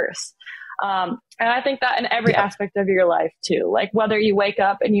you worse. And I think that in every aspect of your life too, like whether you wake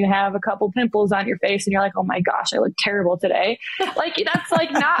up and you have a couple pimples on your face and you're like, oh my gosh, I look terrible today. Like, that's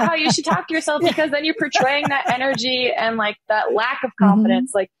like not how you should talk to yourself, because then you're portraying that energy and like that lack of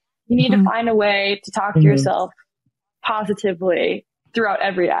confidence. Like, you need to find a way to talk to yourself positively throughout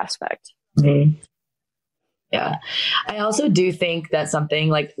every aspect. Yeah. I also do think that something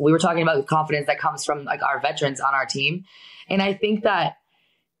like we were talking about, confidence that comes from like our veterans on our team. And I think that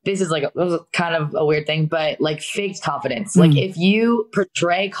this is like kind of a weird thing, but like faked confidence. Like if you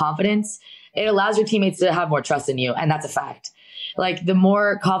portray confidence, it allows your teammates to have more trust in you. And that's a fact. Like, the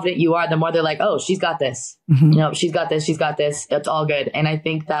more confident you are, the more they're like, oh, she's got this, you know, she's got this, it's all good. And I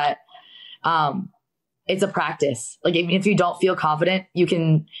think that, it's a practice. Like, if you don't feel confident, you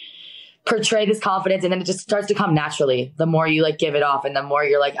can portray this confidence and then it just starts to come naturally. The more you like give it off and the more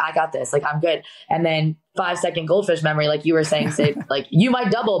you're like, I got this, like I'm good. And then 5-second goldfish memory, like you were saying, say like you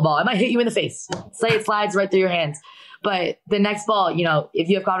might double ball. I might hit you in the face. Say it slides right through your hands. But the next ball, you know, if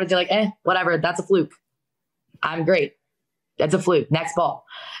you have confidence, you're like, whatever, that's a fluke. I'm great. That's a fluke. Next ball.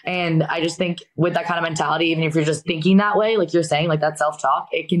 And I just think with that kind of mentality, even if you're just thinking that way, like you're saying, like that self-talk,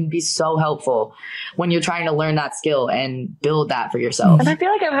 it can be so helpful when you're trying to learn that skill and build that for yourself. And I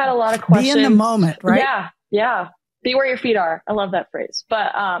feel like I've had a lot of questions. Be in the moment, right? Yeah. Yeah. Be where your feet are. I love that phrase.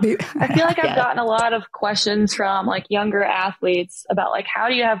 But I feel like I've gotten a lot of questions from like younger athletes about like, how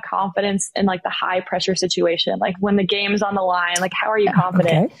do you have confidence in like the high pressure situation? Like when the game is on the line, like how are you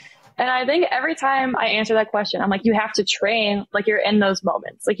confident? Okay. And I think every time I answer that question, I'm like, you have to train like you're in those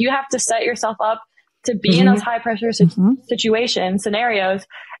moments. Like you have to set yourself up to be in those high pressure situations, scenarios,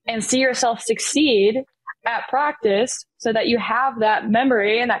 and see yourself succeed at practice so that you have that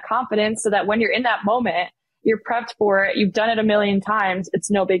memory and that confidence so that when you're in that moment, you're prepped for it. You've done it a million times. It's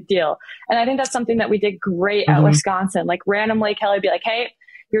no big deal. And I think that's something that we did great at Wisconsin. Like randomly, Kelly would be like, hey,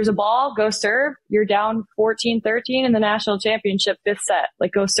 here's a ball, go serve. You're down 14-13 in the national championship, 5th set.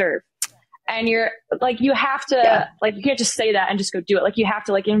 Like, go serve. And you're like, you have to, like, you can't just say that and just go do it. Like, you have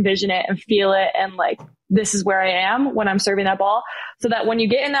to like envision it and feel it. And like, this is where I am when I'm serving that ball. So that when you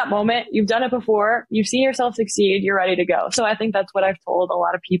get in that moment, you've done it before, you've seen yourself succeed, you're ready to go. So I think that's what I've told a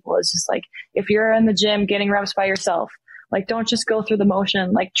lot of people is just like, if you're in the gym getting reps by yourself, like, don't just go through the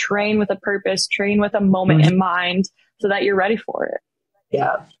motion, like train with a purpose, train with a moment in mind so that you're ready for it.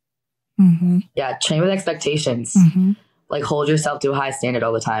 Yeah. Yeah. Train with expectations. Like, hold yourself to a high standard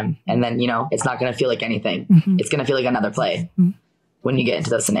all the time. And then, you know, it's not going to feel like anything. It's going to feel like another play when you get into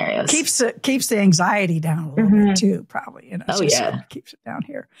those scenarios. Keeps the anxiety down a little bit too, probably. You know, keeps it down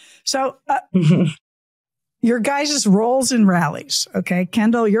here. So your guys' roles in rallies. Okay.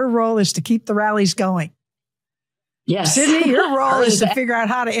 Kendall, your role is to keep the rallies going. Yes. Sydney, your role is to figure out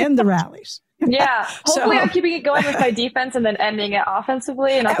how to end the rallies. Yeah. Hopefully I'm keeping it going with my defense and then ending it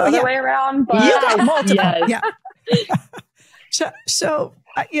offensively and not the other way around. But you got multiple. Yeah. So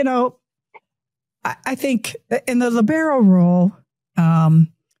you know, I think in the libero role,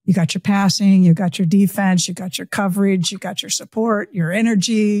 you got your passing, you got your defense, you got your coverage, you got your support, your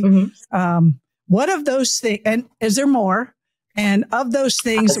energy. What of those things, and is there more? And of those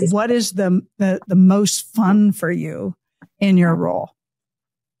things, what is the most fun for you in your role?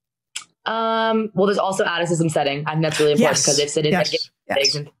 Well, there's also out of system setting. I think that's really important because if Sydney gets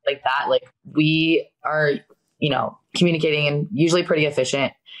things and things like that, like we are, you know, communicating and usually pretty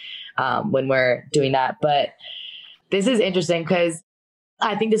efficient when we're doing that. But this is interesting because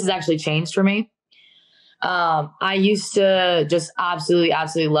I think this has actually changed for me. I used to just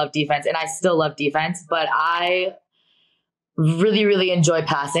absolutely love defense, and I still love defense, but I really, really enjoy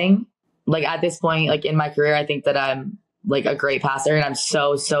passing. Like at this point, like in my career, I think that I'm like a great passer and I'm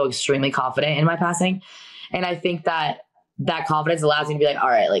so extremely confident in my passing. And I think that confidence allows me to be like, all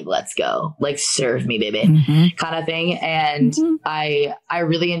right, like, let's go, like, serve me, baby, kind of thing. And I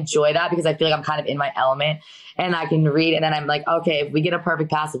really enjoy that because I feel like I'm kind of in my element and I can read. And then I'm like, okay, if we get a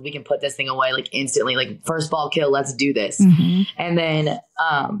perfect pass, if we can put this thing away, like instantly, like first ball kill, let's do this. And then,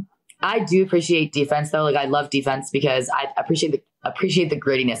 I do appreciate defense though. Like I love defense because I appreciate the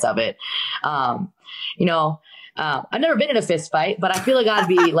grittiness of it. You know, I've never been in a fist fight, but I feel like I'd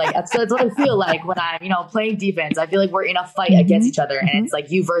be like, that's what I feel like when I'm, you know, playing defense. I feel like we're in a fight against each other and it's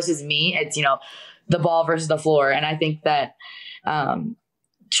like you versus me. It's, you know, the ball versus the floor. And I think that,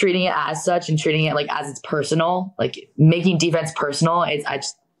 treating it as such and treating it like as it's personal, like making defense personal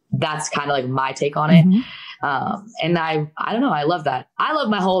that's kind of like my take on it. And I don't know. I love that. I love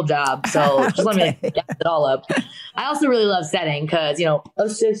my whole job. So just let me get it all up. I also really love setting because, you know,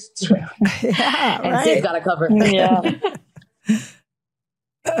 assists and Sid's got to cover.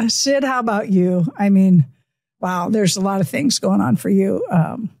 Sid, how about you? I mean, wow, there's a lot of things going on for you.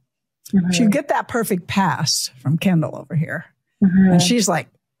 you get that perfect pass from Kendall over here. And she's like,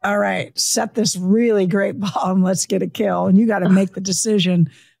 all right, set this really great ball and let's get a kill. And you got to make the decision.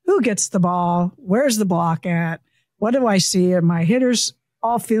 Who gets the ball? Where's the block at? What do I see? Are my hitters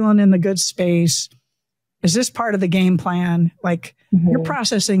all feeling in the good space? Is this part of the game plan? Like you're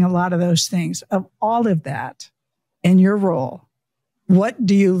processing a lot of those things. Of all of that in your role, what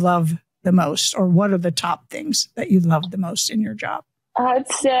do you love the most? Or what are the top things that you love the most in your job?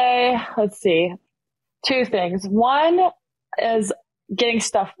 I'd say, let's see, two things. One is getting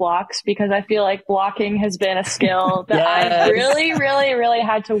stuff blocks, because I feel like blocking has been a skill that I've really, really, really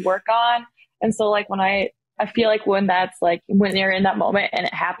had to work on. And so like I feel like when you're in that moment and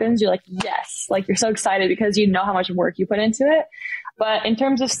it happens, you're like, yes, like you're so excited because you know how much work you put into it. But in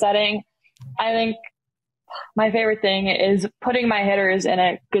terms of setting, I think my favorite thing is putting my hitters in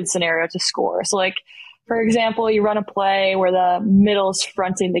a good scenario to score. So like, for example, you run a play where the middle's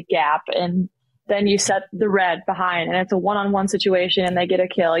fronting the gap and then you set the red behind and it's a one-on-one situation and they get a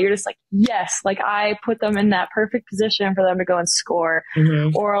kill. You're just like, yes, like I put them in that perfect position for them to go and score.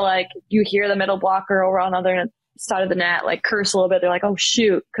 Or like you hear the middle blocker over on the other side of the net, like curse a little bit. They're like, oh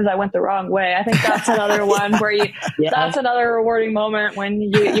shoot, because I went the wrong way. I think that's another one where that's another rewarding moment when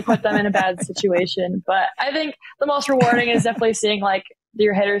you put them in a bad situation. But I think the most rewarding is definitely seeing like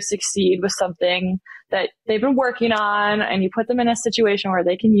your hitters succeed with something that they've been working on and you put them in a situation where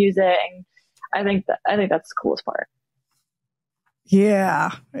they can use it. And I think that's the coolest part.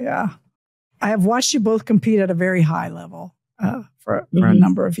 Yeah. I have watched you both compete at a very high level for a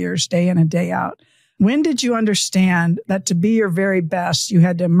number of years, day in and day out. When did you understand that to be your very best, you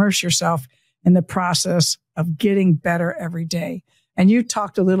had to immerse yourself in the process of getting better every day? And you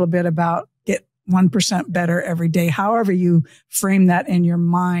talked a little bit about get 1% better every day, however you frame that in your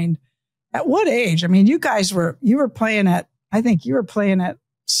mind. At what age? I mean, you were playing at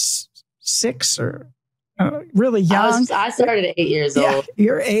 6 or really young. I started at 8 years old.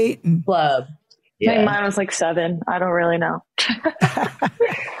 You're 8 and club. I think mine was like 7. I don't really know.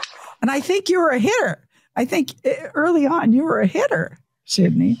 And I think you were a hitter. I think early on you were a hitter,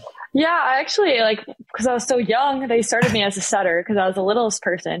 Sydney. Yeah, I actually because I was so young, they started me as a setter because I was the littlest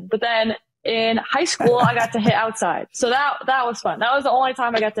person. But then in high school, I got to hit outside. So that was fun. That was the only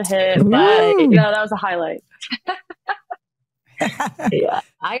time I got to hit. But that was a highlight. Yeah,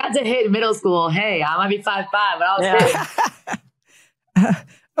 I got to hit in middle school. Hey, I might be 5'5", but I was hitting.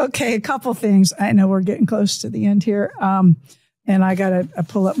 Okay, a couple things. I know we're getting close to the end here, and I got to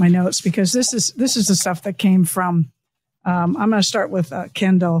pull up my notes because this is the stuff that came from. I'm going to start with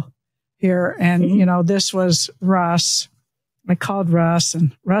Kendall here, and this was Russ. I called Russ,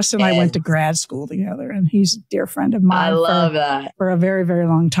 and I went to grad school together, and he's a dear friend of mine. I love that for a very, very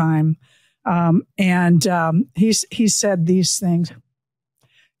long time. He said these things.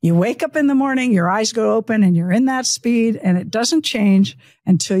 You wake up in the morning, your eyes go open and you're in that speed and it doesn't change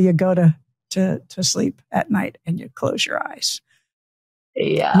until you go to sleep at night and you close your eyes.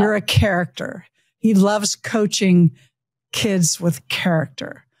 Yeah. You're a character. He loves coaching kids with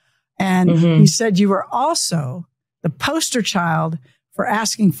character. And he said you were also the poster child for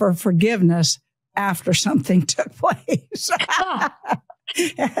asking for forgiveness after something took place.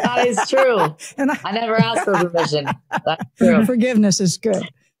 That is true. And I never asked for permission. That's true. Forgiveness is good.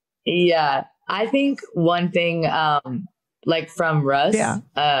 Yeah. I think one thing, from Russ,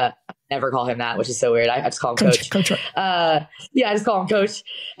 I never call him that, which is so weird. I just call him Coach. Coach. I just call him Coach.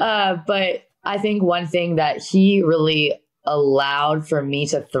 But I think one thing that he really allowed for me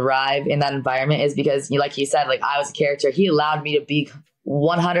to thrive in that environment is because, like he said, I was a character. He allowed me to be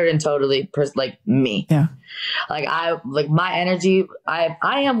 100 and totally me. Yeah. My energy, I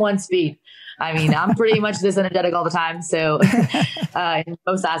am one speed. I mean, I'm pretty much this energetic all the time. So in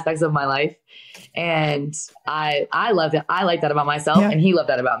most aspects of my life. And I love it. I like that about myself and he loved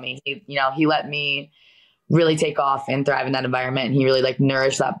that about me. He let me really take off and thrive in that environment. And he really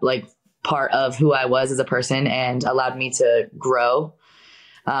nourished that part of who I was as a person and allowed me to grow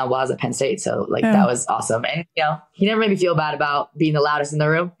while I was at Penn State. So that was awesome. And, he never made me feel bad about being the loudest in the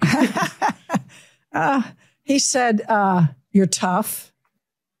room. He said, you're tough.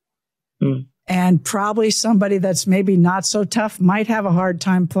 And probably somebody that's maybe not so tough might have a hard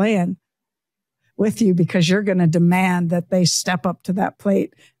time playing with you because you're going to demand that they step up to that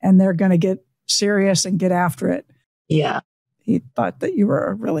plate and they're going to get serious and get after it. Yeah. He thought that you were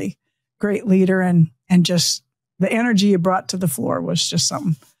a really great leader and just the energy you brought to the floor was just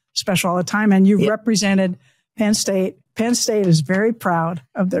something special all the time. And you represented Penn State. Penn State is very proud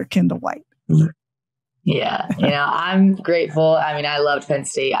of their Kendall White. Yeah. I'm grateful. I mean, I loved Penn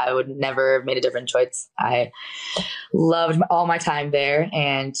State. I would never have made a different choice. I loved all my time there,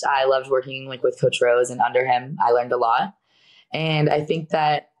 and I loved working with Coach Rose, and under him, I learned a lot. And I think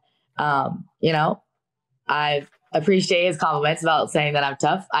that, I appreciate his compliments about saying that I'm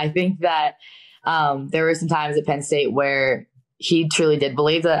tough. I think that there were some times at Penn State where he truly did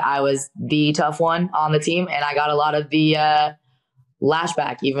believe that I was the tough one on the team, and I got a lot of the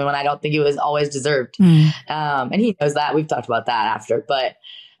lashback, even when I don't think it was always deserved. And he knows that. We've talked about that after, but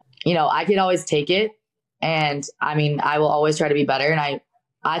I could always take it. And I mean, I will always try to be better. And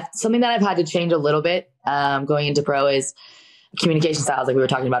I something that I've had to change a little bit going into pro is communication styles, like we were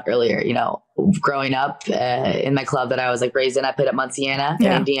talking about earlier. Growing up in my club that I was raised in, I played at Muncie-Ana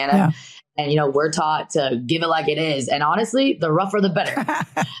in Indiana. Yeah. And, we're taught to give it like it is. And honestly, the rougher, the better.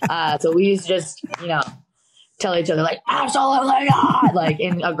 So we used to just, tell each other absolutely not,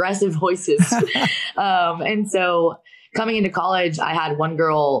 in aggressive voices. And so coming into college, I had one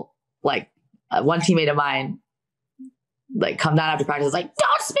girl, one teammate of mine, come down after practice, don't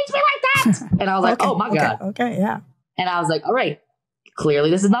speak to me like that. And I was like, oh my God. Okay. Yeah. And I was like, all right, clearly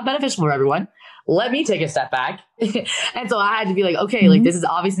this is not beneficial for everyone. Let me take a step back. And so I had to be okay, this is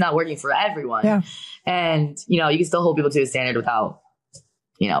obviously not working for everyone. Yeah. And, you can still hold people to a standard without,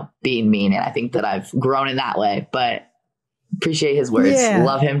 being mean. And I think that I've grown in that way, but appreciate his words. Yeah.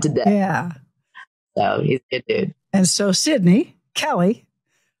 Love him to death. Yeah. So he's a good dude. And so Sydney, Kelly,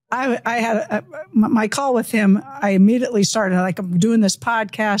 I had my call with him. I immediately started I'm doing this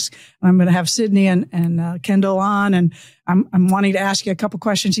podcast, and I'm going to have Sydney and Kendall on, and I'm wanting to ask you a couple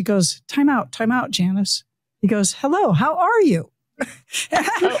questions. He goes, time out, Janice. He goes, hello, how are you?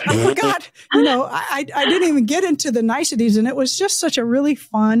 I forgot, I didn't even get into the niceties, and it was just such a really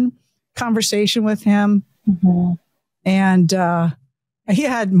fun conversation with him. Mm-hmm. And he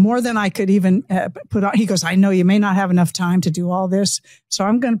had more than I could even put on. He goes, I know you may not have enough time to do all this, so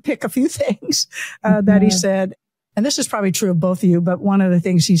I'm going to pick a few things that he said. And this is probably true of both of you, but one of the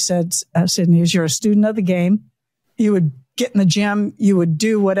things he said, Sydney, is you're a student of the game. You would get in the gym. You would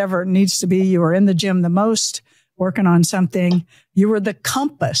do whatever it needs to be. You were in the gym the most, working on something. You were the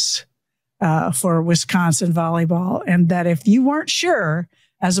compass for Wisconsin volleyball. And that if you weren't sure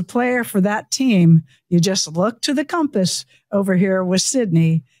as a player for that team, you just look to the compass over here with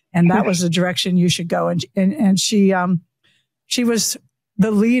Sydney, and that was the direction you should go. And she was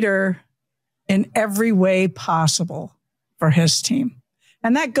the leader in every way possible for his team.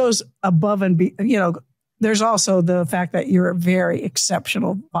 And that goes above and there's also the fact that you're a very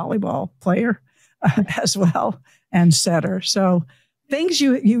exceptional volleyball player as well, and setter. So things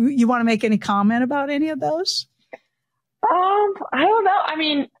you want to make any comment about any of those? I don't know. I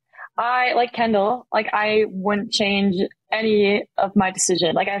mean, I like Kendall, I wouldn't change any of my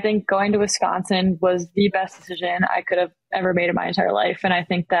decision. I think going to Wisconsin was the best decision I could have ever made in my entire life. And I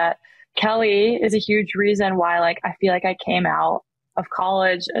think that Kelly is a huge reason why, I feel like I came out of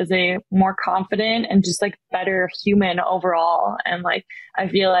college as a more confident and just better human overall. And I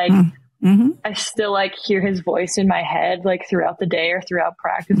feel like I still hear his voice in my head, throughout the day or throughout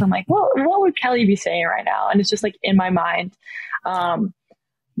practice. I'm like, what would Kelly be saying right now? And it's just in my mind.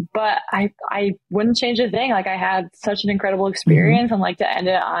 But I wouldn't change a thing. I had such an incredible experience, and to end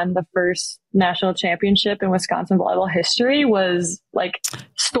it on the first national championship in Wisconsin volleyball history was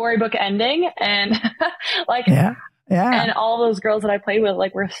storybook ending. And Yeah. And all those girls that I played with,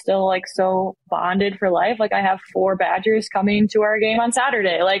 we're still so bonded for life. I have 4 Badgers coming to our game on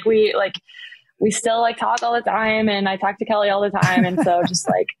Saturday. We still talk all the time, and I talk to Kelly all the time. And so just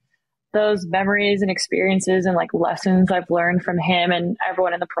those memories and experiences and lessons I've learned from him and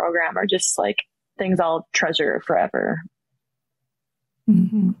everyone in the program are just things I'll treasure forever.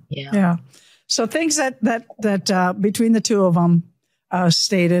 Mm-hmm. Yeah. So things that between the two of them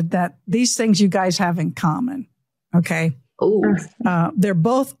stated that these things you guys have in common. Okay. They're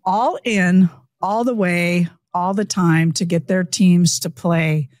both all in, all the way, all the time to get their teams to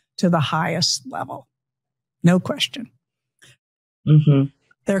play to the highest level. No question. Mm-hmm.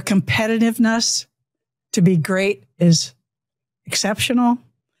 Their competitiveness to be great is exceptional.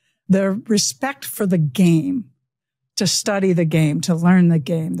 Their respect for the game, to study the game, to learn the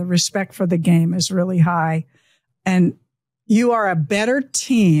game, the respect for the game is really high. And you are a better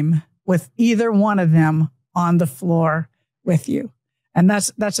team with either one of them on the floor with you. And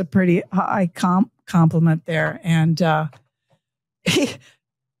that's a pretty high compliment there. And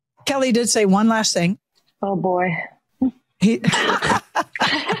Kelly did say one last thing. Oh boy.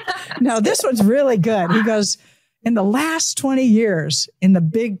 No, this one's really good. He goes, in the last 20 years in the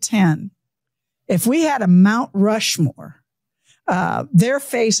Big Ten, if we had a Mount Rushmore their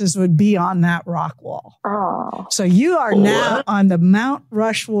faces would be on that rock wall. Oh. So you are now on the Mount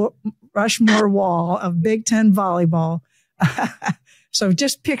Rushmore wall of Big Ten volleyball. So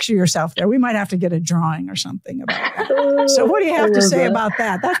just picture yourself there. We might have to get a drawing or something about that. So what do you have to say about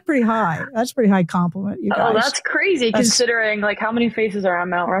that? That's pretty high. That's a pretty high compliment, you guys. Oh, that's crazy considering like how many faces are on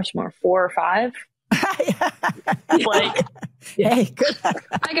Mount Rushmore? 4 or 5? Like, hey, good.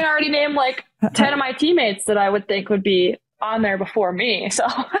 I can already name like 10 of my teammates that I would think would be on there before me. So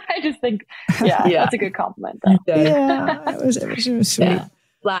I just think, that's a good compliment. Yeah, it was sweet. Yeah.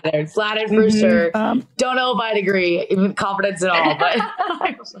 Flattered for sure. Don't know if I'd agree, even confidence at all, but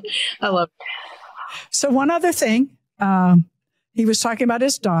I love it. So one other thing, he was talking about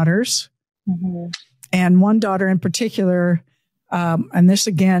his daughters, and one daughter in particular, and this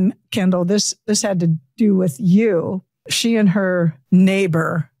again, Kendall, this had to do with you. She and her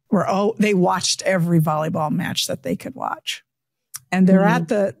neighbor they watched every volleyball match that they could watch. And they're at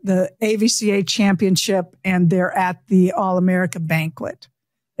the AVCA championship, and they're at the All-America banquet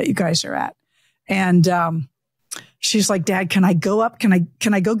that you guys are at. And she's like, Dad, can I go up? Can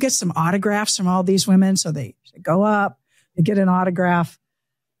I go get some autographs from all these women? So they go up, they get an autograph.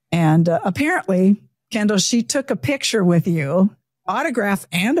 And apparently, Kendall, she took a picture with you, autograph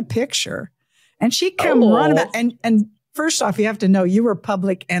and a picture. And she come run about. And first off, you have to know you were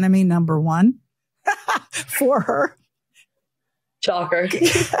public enemy number 1 for her. Shocker.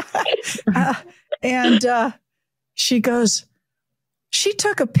 And she goes, she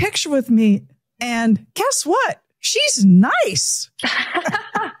took a picture with me, and guess what? She's nice.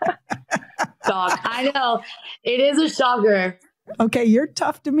 Doc, I know. It is a shocker. Okay, your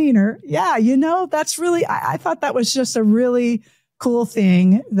tough demeanor. Yeah, that's really, I thought that was just a really cool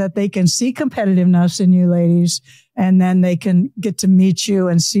thing that they can see competitiveness in you ladies, and then they can get to meet you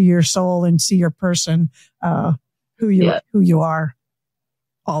and see your soul and see your person, who you are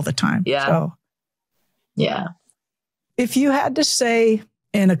all the time. Yeah. So, yeah. If you had to say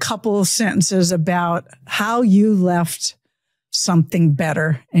in a couple of sentences about how you left something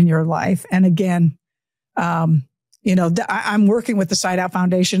better in your life, and again, I'm working with the Side Out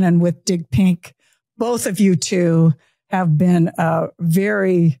Foundation and with Dig Pink. Both of you two have been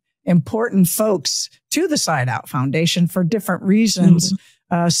very important folks to the Side Out Foundation for different reasons.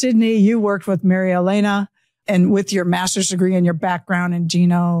 Sydney, you worked with Mary Elena, and with your master's degree and your background in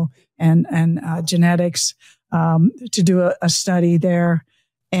geno and genetics, to do a study there.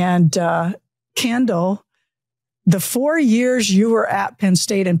 And Kendall, the 4 years you were at Penn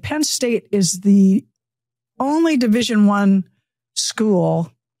State, and Penn State is the only Division I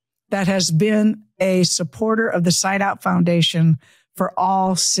school that has been a supporter of the Side Out Foundation for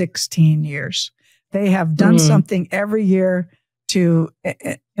all 16 years. They have done something every year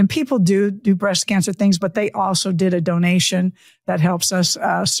and people do breast cancer things, but they also did a donation that helps us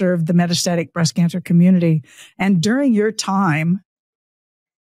serve the metastatic breast cancer community. And during your time,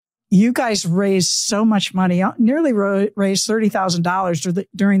 you guys raised so much money, nearly raised $30,000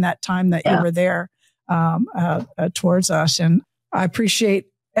 during that time that you were there towards us. And I appreciate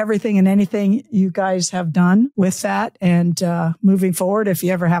everything and anything you guys have done with that. And moving forward, if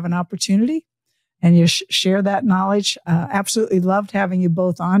you ever have an opportunity and you share that knowledge, absolutely loved having you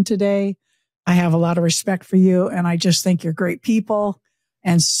both on today. I have a lot of respect for you, and I just think you're great people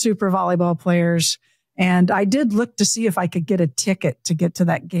and super volleyball players. And I did look to see if I could get a ticket to get to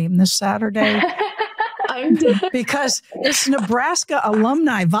that game this Saturday. Because it's Nebraska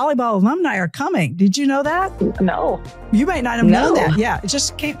volleyball alumni are coming. Did you know that? No. You might not have known that. Yeah, it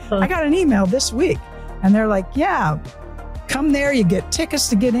just came. I got an email this week, and they're like, yeah, come there. You get tickets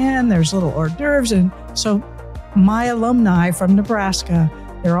to get in. There's little hors d'oeuvres. And so my alumni from Nebraska,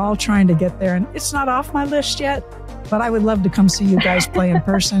 they're all trying to get there. And it's not off my list yet, but I would love to come see you guys play in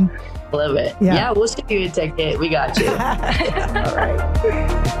person. Love it. Yeah, we'll send you a ticket. We got you. All right.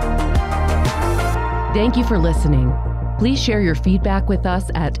 Thank you for listening. Please share your feedback with us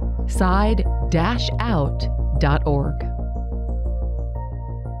at side-out.org.